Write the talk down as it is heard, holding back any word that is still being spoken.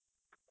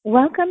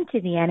Welcome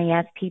to the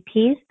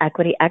NASPP's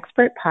Equity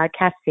Expert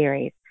Podcast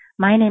Series.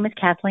 My name is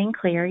Kathleen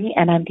Cleary,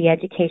 and I'm the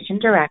Education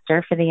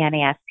Director for the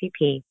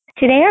NASPP.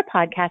 Today, our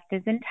podcast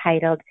is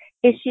entitled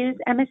Issues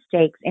and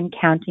Mistakes in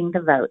Counting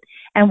the Vote,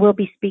 and we'll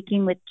be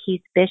speaking with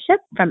Keith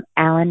Bishop from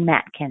Allen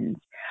Matkins.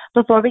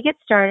 Before we get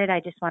started,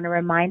 I just want to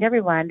remind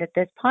everyone that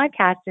this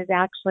podcast is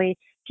actually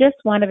just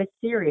one of a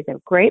series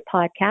of great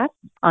podcasts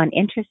on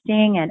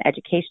interesting and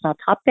educational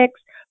topics,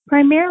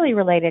 primarily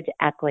related to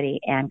equity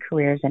and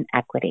careers in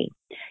equity.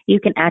 You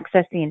can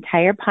access the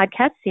entire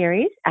podcast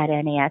series at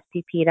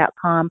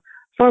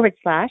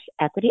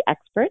naspp.com/equity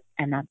expert,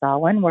 and that's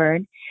all one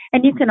word.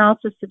 And you can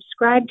also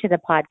subscribe to the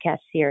podcast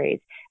series,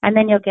 and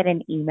then you'll get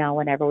an email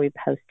whenever we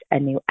post a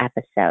new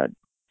episode.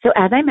 So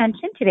as I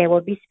mentioned, today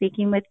we'll be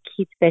speaking with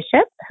Keith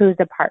Bishop, who's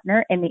a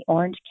partner in the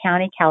Orange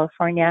County,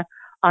 California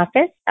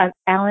office of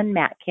Allen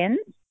Matkins.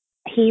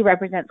 He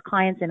represents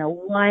clients in a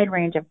wide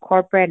range of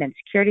corporate and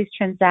securities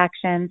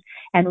transactions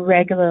and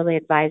regularly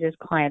advises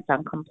clients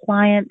on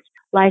compliance,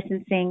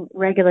 licensing,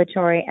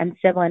 regulatory, and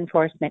civil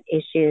enforcement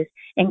issues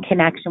in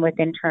connection with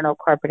internal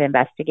corporate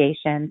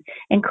investigations,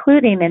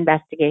 including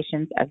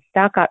investigations of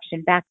stock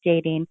option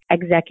backdating,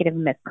 executive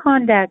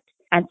misconduct,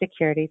 and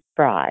securities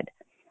fraud.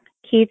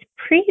 Keith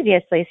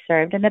previously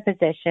served in the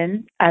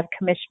positions of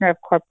Commissioner of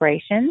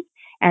Corporations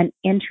and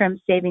Interim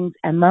Savings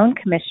and Loan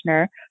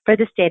Commissioner for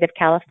the state of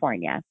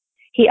California.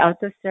 He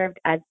also served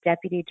as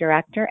Deputy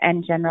Director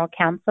and General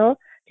Counsel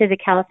to the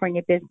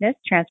California Business,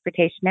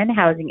 Transportation, and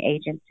Housing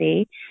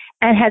Agency,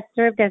 and has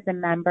served as a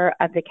member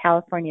of the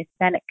California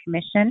Senate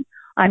Commission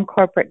on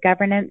Corporate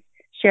Governance,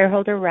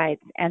 Shareholder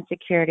Rights, and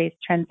Securities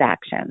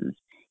Transactions.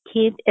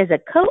 Keith is a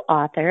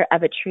co-author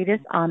of a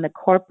treatise on the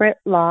corporate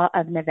law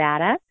of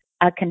Nevada,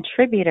 a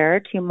contributor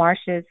to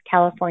Marsh's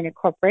California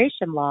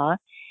Corporation Law,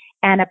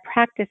 and a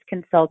practice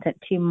consultant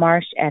to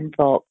Marsh &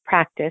 Volk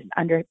practice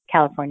under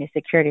California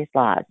securities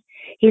laws.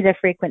 He's a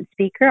frequent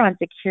speaker on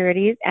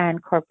securities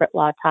and corporate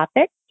law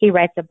topics. He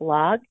writes a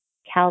blog,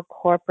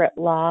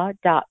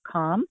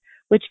 calcorporatelaw.com,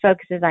 which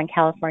focuses on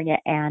California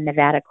and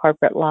Nevada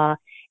corporate law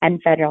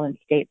and federal and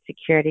state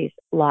securities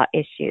law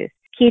issues.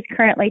 Keith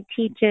currently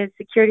teaches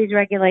securities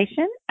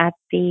regulation at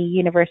the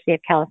University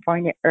of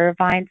California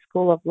Irvine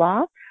School of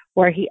Law,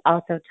 where he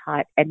also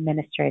taught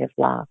administrative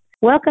law.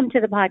 Welcome to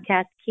the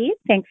podcast, Keith.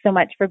 Thanks so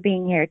much for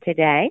being here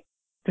today.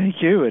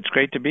 Thank you. It's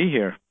great to be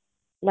here.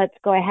 Let's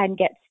go ahead and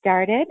get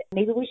started.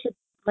 Maybe we should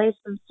lay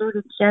some sort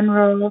of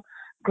general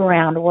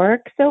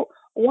groundwork. So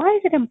why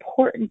is it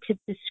important to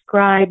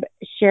describe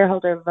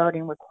shareholder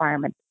voting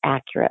requirements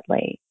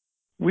accurately?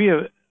 We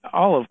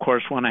all, of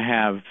course, want to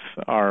have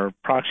our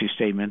proxy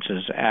statements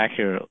as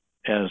accurate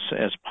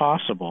as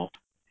possible.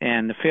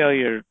 And the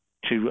failure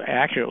to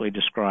accurately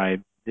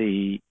describe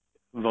the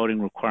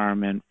voting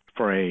requirement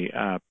for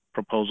a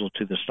proposal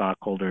to the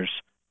stockholders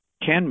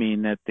can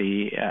mean that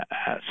the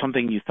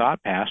something you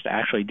thought passed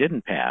actually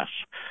didn't pass.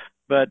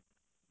 But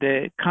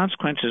the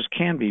consequences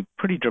can be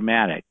pretty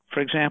dramatic. For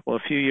example, a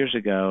few years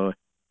ago,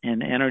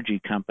 an energy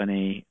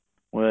company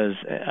was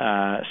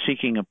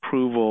seeking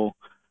approval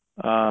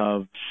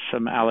of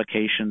some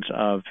allocations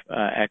of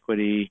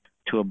equity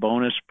to a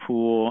bonus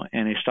pool,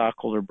 and a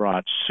stockholder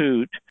brought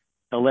suit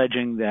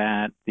alleging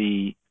that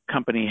the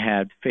company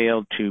had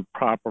failed to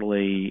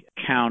properly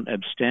count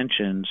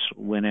abstentions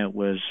when it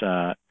was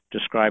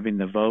describing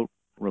the vote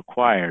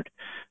required.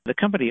 The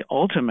company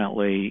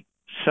ultimately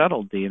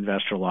settled the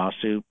investor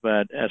lawsuit,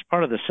 but as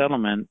part of the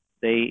settlement,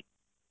 they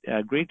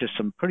agreed to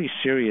some pretty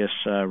serious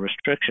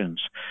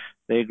restrictions.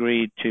 They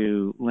agreed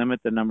to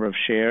limit the number of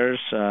shares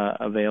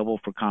available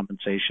for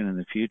compensation in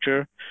the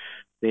future.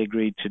 They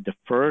agreed to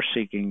defer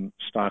seeking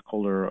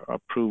stockholder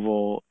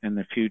approval in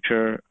the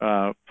future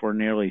for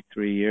nearly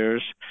 3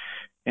 years.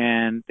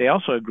 And they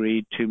also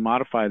agreed to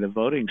modify the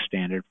voting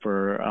standard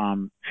for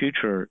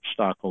future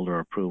stockholder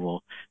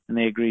approval, and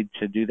they agreed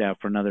to do that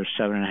for another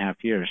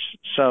 7.5 years.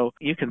 So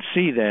you can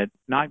see that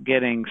not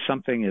getting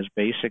something as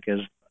basic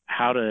as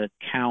how to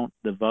count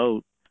the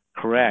vote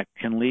correct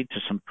can lead to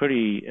some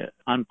pretty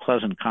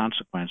unpleasant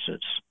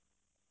consequences.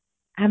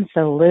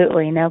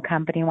 Absolutely. No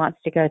company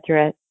wants to go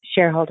through a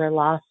shareholder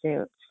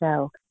lawsuit.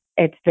 So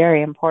it's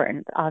very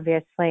important,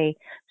 obviously.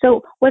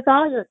 So with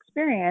all your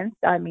experience,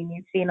 I mean,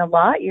 you've seen a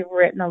lot, you've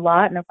written a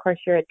lot, and of course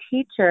you're a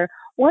teacher.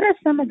 What are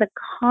some of the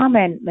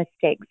common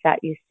mistakes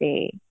that you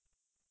see?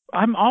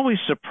 I'm always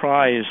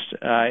surprised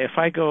if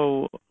I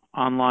go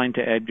online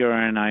to Edgar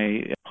and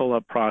I pull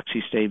up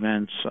proxy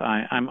statements.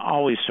 I'm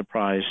always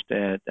surprised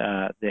at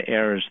the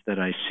errors that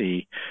I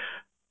see.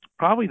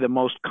 Probably the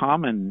most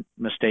common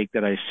mistake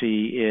that I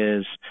see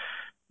is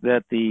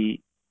that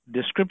the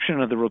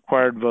description of the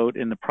required vote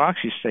in the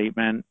proxy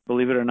statement,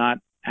 believe it or not,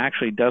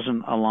 actually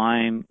doesn't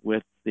align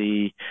with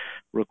the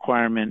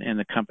requirement in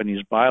the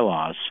company's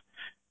bylaws.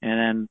 And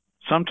then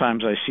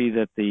sometimes I see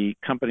that the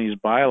company's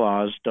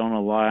bylaws don't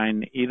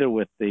align either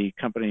with the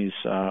company's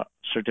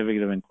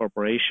certificate of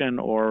incorporation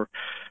or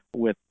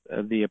with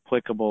the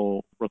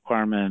applicable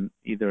requirement,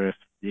 either if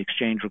the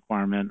exchange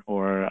requirement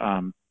or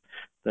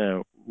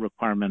the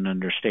requirement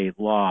under state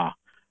law.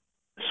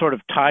 Sort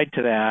of tied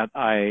to that,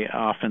 I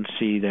often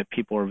see that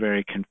people are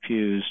very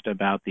confused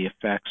about the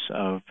effects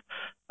of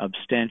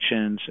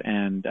abstentions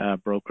and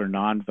broker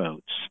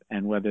non-votes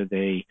and whether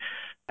they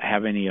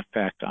have any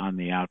effect on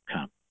the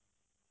outcome.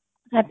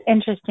 That's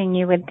interesting.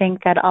 You would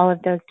think that all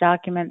of those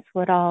documents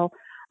would all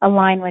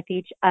align with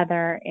each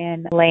other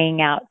in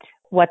laying out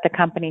what the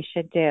company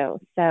should do.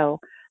 So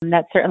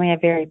that's certainly a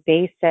very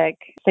basic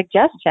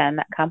suggestion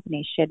that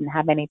companies shouldn't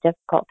have any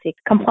difficulty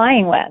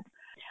complying with.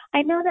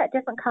 I know that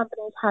different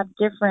companies have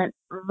different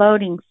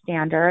voting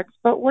standards,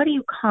 but what do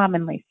you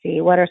commonly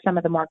see? What are some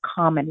of the more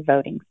common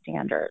voting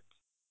standards?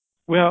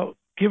 Well,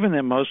 given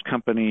that most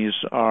companies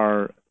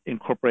are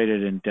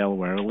incorporated in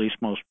Delaware, at least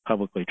most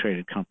publicly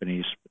traded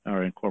companies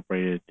are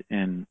incorporated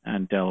in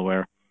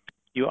Delaware,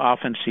 you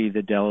often see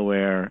the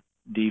Delaware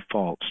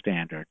default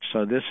standard.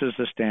 So this is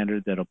the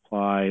standard that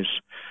applies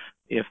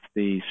if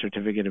the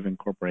certificate of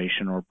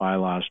incorporation or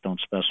bylaws don't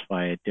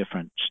specify a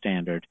different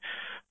standard.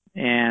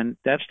 And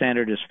that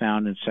standard is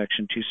found in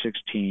Section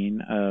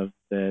 216 of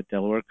the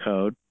Delaware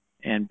Code,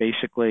 and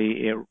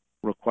basically it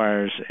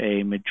requires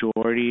a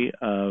majority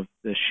of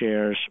the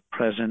shares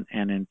present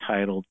and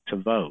entitled to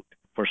vote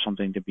for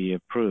something to be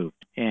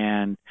approved.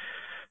 And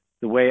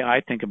the way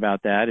I think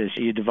about that is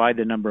you divide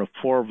the number of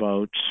for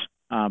votes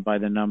by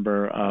the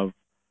number of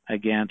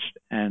against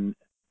and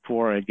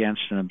for,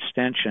 against, and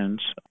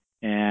abstentions,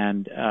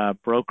 and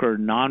broker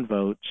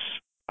non-votes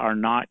are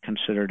not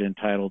considered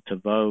entitled to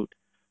vote.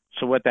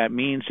 So what that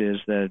means is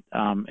that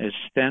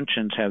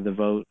abstentions have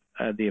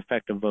the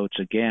effect of votes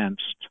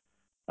against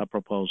a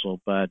proposal,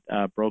 but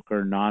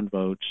broker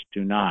non-votes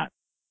do not.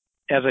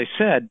 As I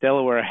said,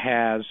 Delaware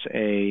has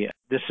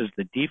this is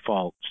the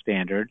default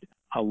standard.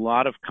 A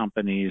lot of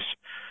companies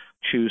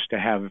choose to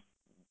have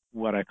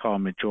what I call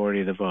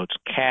majority of the votes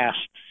cast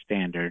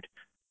standard,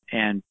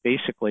 and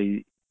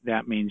basically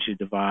that means you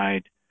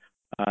divide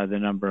the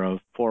number of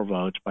for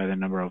votes by the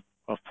number of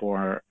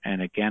for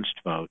and against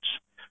votes.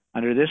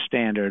 Under this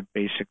standard,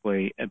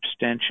 basically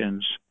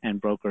abstentions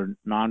and broker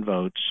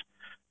non-votes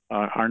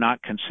are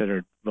not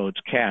considered votes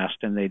cast,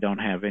 and they don't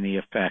have any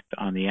effect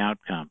on the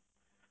outcome.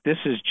 This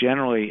is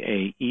generally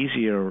an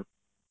easier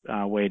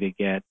way to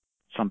get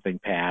something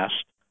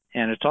passed,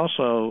 and it's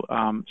also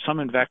some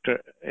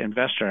investor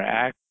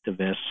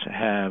activists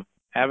have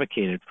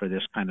advocated for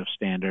this kind of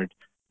standard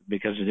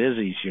because it is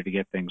easier to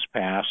get things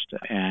passed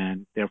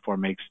and therefore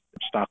makes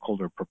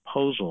stockholder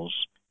proposals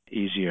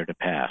easier to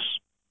pass.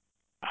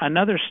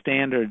 Another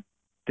standard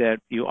that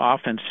you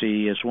often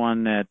see is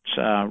one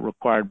that's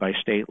required by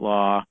state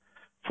law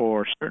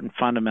for certain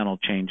fundamental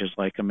changes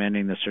like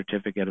amending the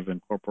certificate of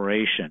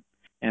incorporation,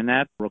 and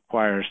that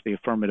requires the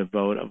affirmative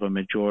vote of a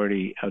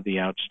majority of the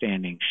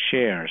outstanding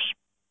shares.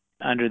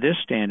 Under this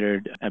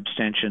standard,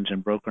 abstentions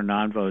and broker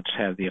non-votes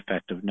have the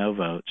effect of no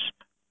votes,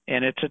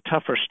 and it's a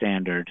tougher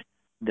standard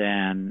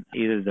than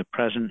either the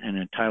present and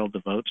entitled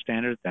to vote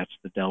standard, that's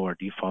the Delaware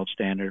default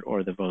standard,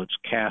 or the votes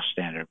cast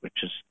standard, which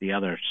is the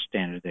other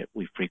standard that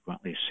we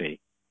frequently see.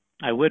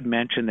 I would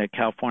mention that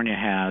California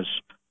has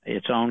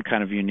its own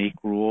kind of unique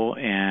rule,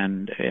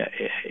 and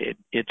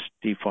its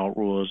default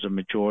rule is a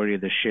majority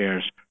of the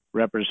shares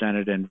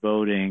represented and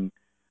voting,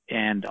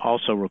 and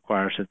also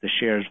requires that the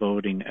shares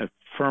voting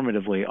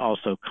affirmatively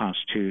also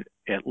constitute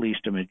at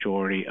least a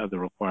majority of the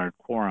required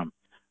quorum.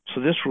 So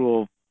this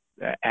rule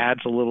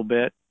adds a little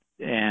bit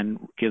and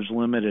gives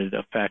limited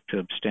effect to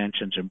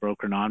abstentions and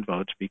broker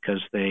non-votes,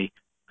 because they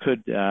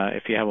could,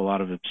 if you have a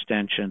lot of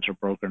abstentions or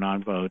broker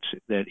non-votes,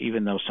 that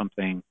even though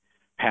something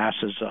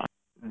passes,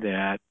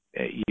 that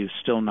you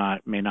still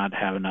may not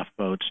have enough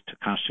votes to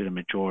constitute a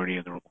majority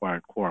of the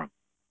required quorum.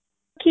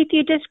 Keith,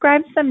 you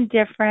described some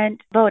different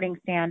voting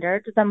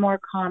standards, the more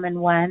common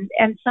ones,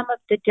 and some of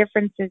the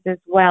differences as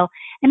well.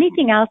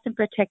 Anything else in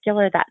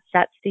particular that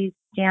sets these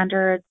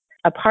standards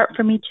apart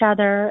from each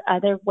other?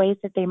 Other ways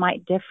that they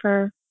might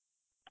differ?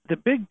 The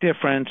big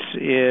difference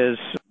is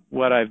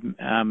what I've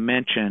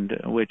mentioned,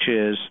 which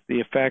is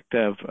the effect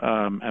of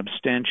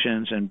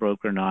abstentions and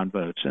broker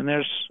non-votes. And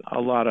there's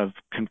a lot of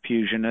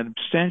confusion. An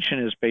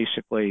abstention is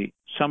basically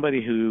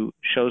somebody who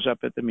shows up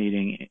at the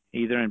meeting,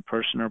 either in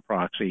person or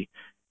proxy,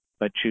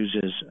 but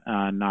chooses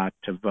not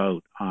to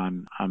vote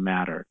on a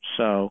matter.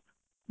 So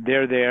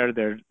they're there,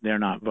 they're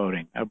not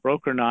voting. A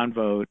broker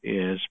non-vote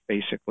is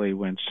basically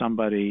when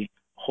somebody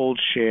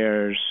holds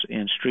shares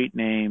in street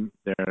name,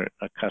 they're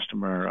a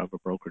customer of a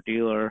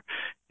broker-dealer,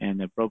 and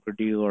the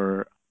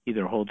broker-dealer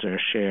either holds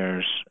their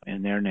shares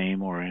in their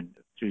name or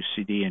through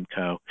CD &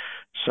 Co.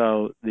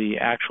 So the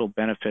actual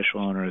beneficial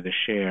owner of the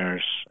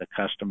shares, the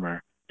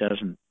customer,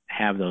 doesn't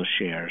have those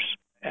shares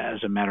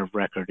as a matter of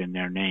record in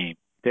their name.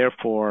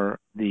 Therefore,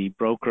 the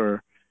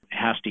broker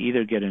has to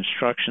either get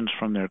instructions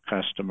from their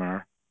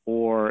customer,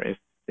 or if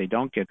they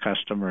don't get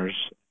customers'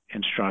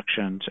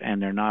 instructions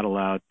and they're not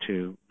allowed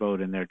to vote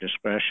in their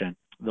discretion,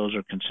 those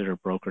are considered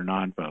broker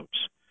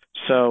non-votes.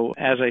 So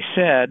as I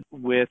said,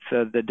 with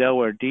the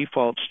Delaware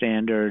default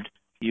standard,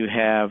 you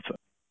have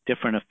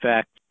different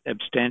effects.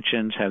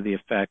 Abstentions have the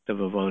effect of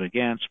a vote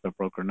against, but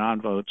broker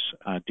non-votes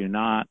do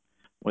not.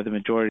 With a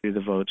majority of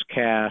the votes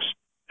cast,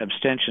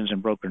 abstentions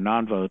and broker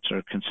non-votes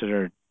are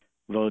considered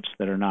votes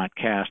that are not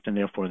cast, and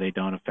therefore they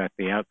don't affect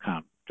the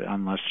outcome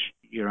unless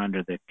you're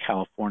under the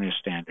California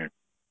standard.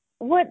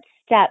 What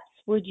steps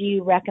would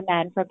you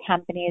recommend for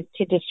companies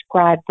to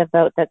describe the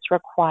vote that's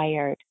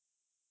required?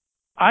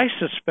 I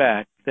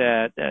suspect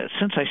that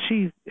since I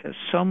see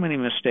so many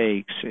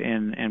mistakes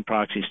in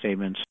proxy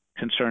statements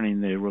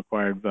concerning the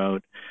required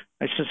vote,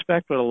 I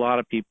suspect what a lot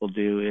of people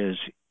do is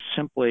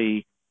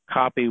simply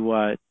copy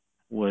what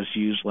was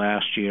used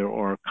last year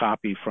or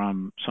copy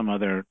from some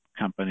other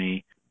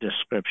company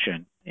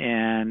description.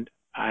 And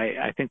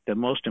I think the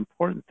most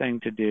important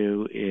thing to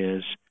do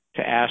is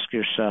to ask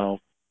yourself,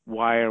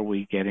 why are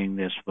we getting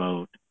this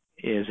vote?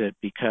 Is it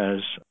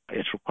because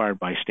it's required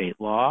by state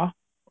law?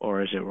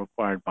 Or is it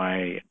required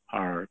by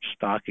our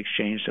stock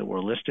exchange that we're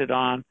listed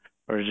on?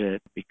 Or is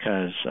it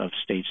because of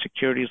state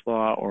securities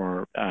law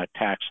or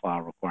tax law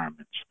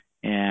requirements?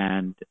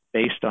 And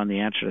based on the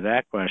answer to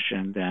that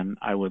question, then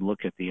I would look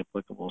at the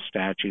applicable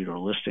statute or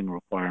listing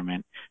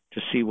requirement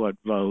to see what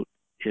vote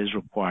is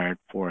required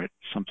for it,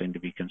 something to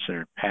be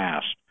considered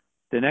passed.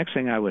 The next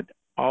thing I would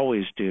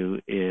always do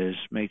is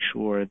make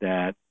sure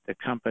that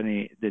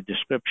the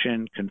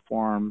description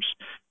conforms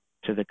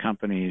to the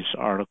company's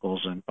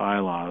articles and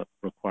bylaw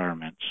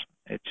requirements.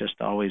 It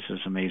just always is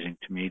amazing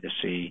to me to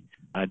see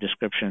a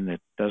description that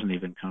doesn't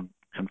even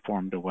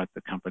conform to what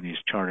the company's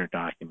charter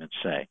documents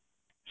say.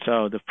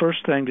 So the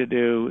first thing to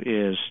do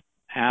is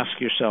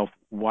ask yourself,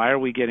 why are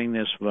we getting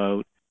this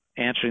vote?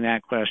 Answering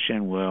that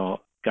question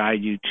will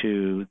guide you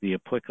to the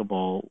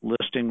applicable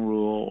listing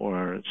rule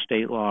or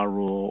state law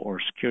rule or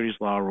securities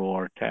law rule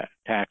or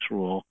tax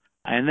rule.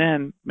 And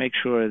then make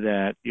sure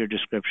that your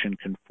description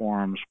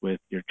conforms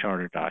with your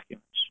charter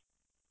documents.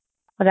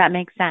 Well, that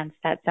makes sense.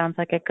 That sounds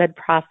like a good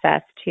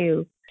process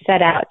to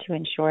set out to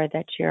ensure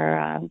that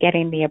you're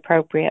getting the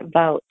appropriate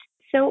vote.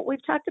 So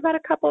we've talked about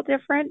a couple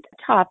different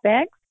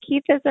topics.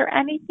 Keith, is there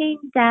anything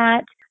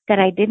that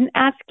I didn't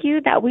ask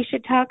you that we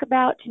should talk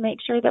about to make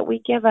sure that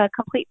we give a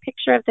complete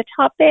picture of the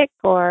topic,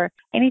 or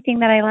anything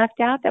that I left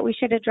out that we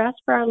should address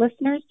for our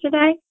listeners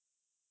today?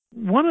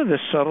 One of the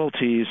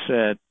subtleties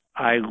that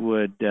I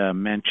would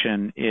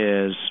mention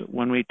is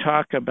when we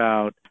talk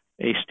about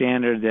a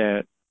standard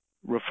that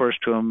refers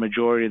to a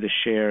majority of the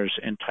shares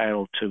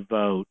entitled to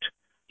vote,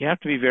 you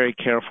have to be very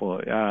careful.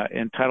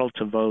 Entitled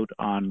to vote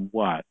on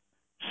what?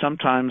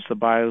 Sometimes the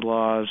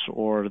bylaws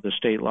or the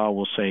state law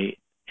will say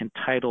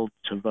entitled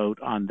to vote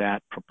on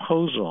that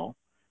proposal,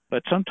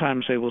 but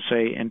sometimes they will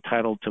say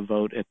entitled to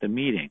vote at the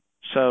meeting.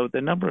 So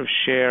the number of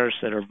shares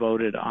that are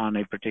voted on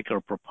a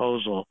particular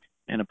proposal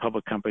in a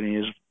public company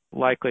is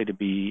likely to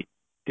be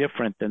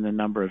different than the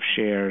number of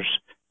shares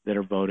that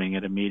are voting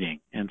at a meeting.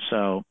 And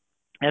so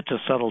that's a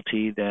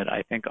subtlety that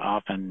I think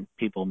often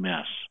people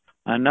miss.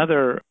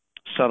 Another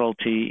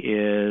subtlety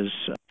is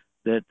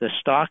that the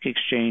stock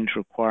exchange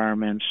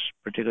requirements,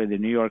 particularly the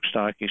New York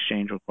Stock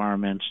Exchange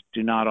requirements,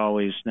 do not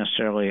always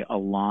necessarily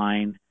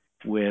align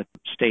with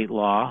state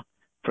law.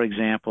 For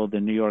example, the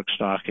New York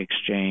Stock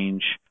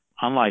Exchange,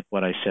 unlike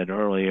what I said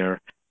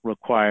earlier,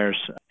 requires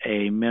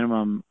a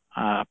minimum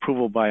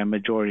approval by a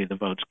majority of the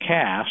votes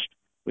cast,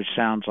 which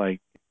sounds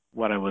like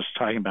what I was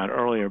talking about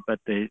earlier,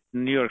 but the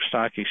New York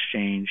Stock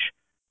Exchange,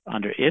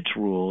 under its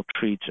rule,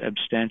 treats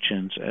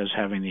abstentions as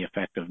having the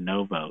effect of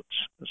no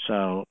votes.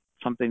 So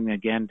something,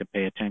 again, to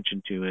pay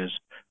attention to is,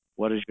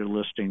 what does your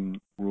listing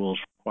rules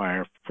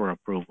require for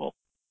approval?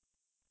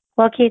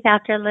 Well, Keith,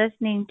 after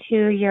listening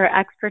to your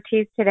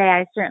expertise today,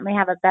 I certainly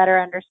have a better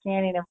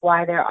understanding of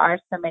why there are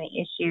so many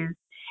issues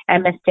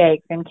and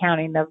mistakes in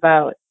counting the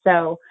votes.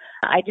 So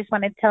I just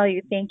want to tell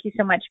you, thank you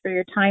so much for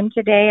your time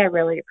today. I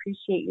really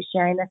appreciate you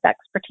sharing this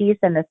expertise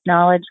and this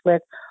knowledge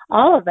with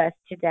all of us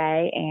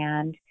today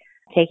and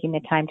taking the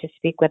time to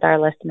speak with our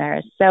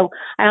listeners. So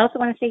I also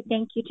want to say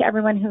thank you to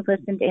everyone who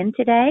listened in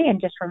today.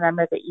 And just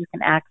remember that you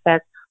can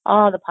access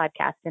all the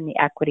podcasts in the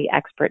Equity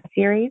Expert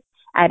series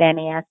at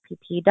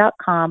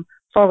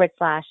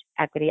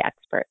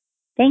naspp.com/equityexpert.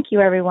 Thank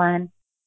you, everyone.